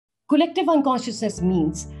Collective unconsciousness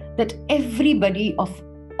means that everybody of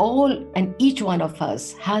all and each one of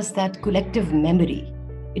us has that collective memory.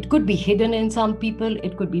 It could be hidden in some people,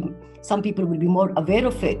 it could be some people will be more aware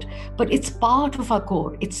of it, but it's part of our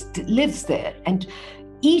core. It lives there. And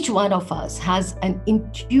each one of us has an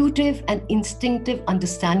intuitive and instinctive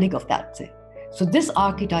understanding of that thing. So this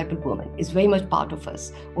archetypal woman is very much part of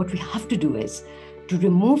us. What we have to do is to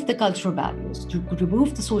remove the cultural barriers, to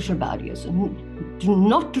remove the social barriers, and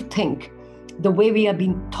not to think the way we are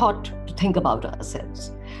being taught to think about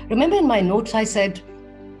ourselves. Remember in my notes, I said,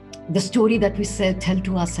 the story that we tell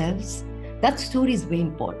to ourselves, that story is very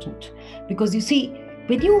important. Because you see,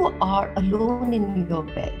 when you are alone in your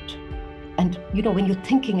bed, and when you're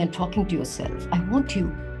thinking and talking to yourself, I want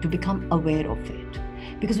you to become aware of it.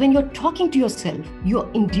 Because when you're talking to yourself, you're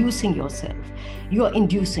inducing yourself. You're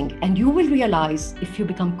inducing, and you will realize if you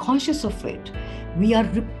become conscious of it, we are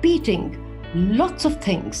repeating lots of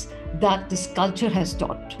things that this culture has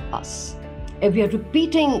taught us. And we are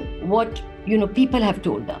repeating what people have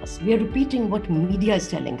told us. We are repeating what media is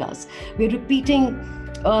telling us. We are repeating,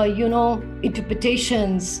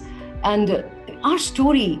 interpretations, and our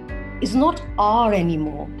story is not our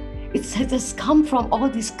anymore. It has come from all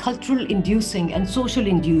this cultural inducing and social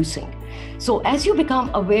inducing. So as you become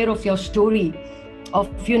aware of your story,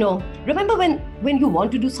 remember when you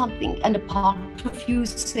want to do something and a part of you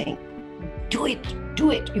is saying, do it,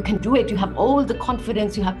 you can do it, you have all the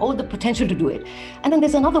confidence, you have all the potential to do it. And then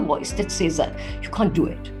there's another voice that says that you can't do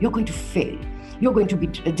it, you're going to fail, you're going to be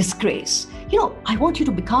a disgrace. I want you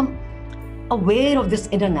to become aware of this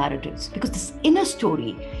inner narratives, because this inner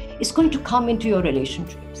story is going to come into your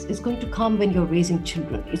relationships. It's going to come when you're raising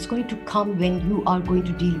children. It's going to come when you are going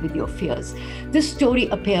to deal with your fears. This story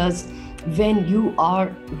appears when you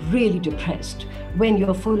are really depressed, when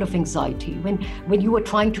you're full of anxiety, when you are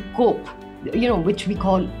trying to cope, which we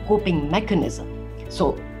call coping mechanism.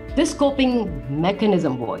 So this coping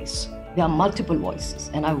mechanism voice, there are multiple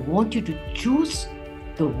voices, and I want you to choose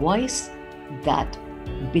the voice that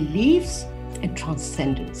believes in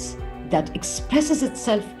transcendence, that expresses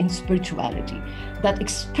itself in spirituality, that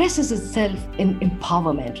expresses itself in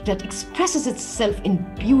empowerment, that expresses itself in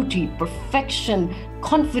beauty, perfection,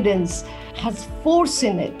 confidence, has force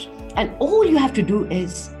in it. And all you have to do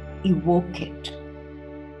is evoke it.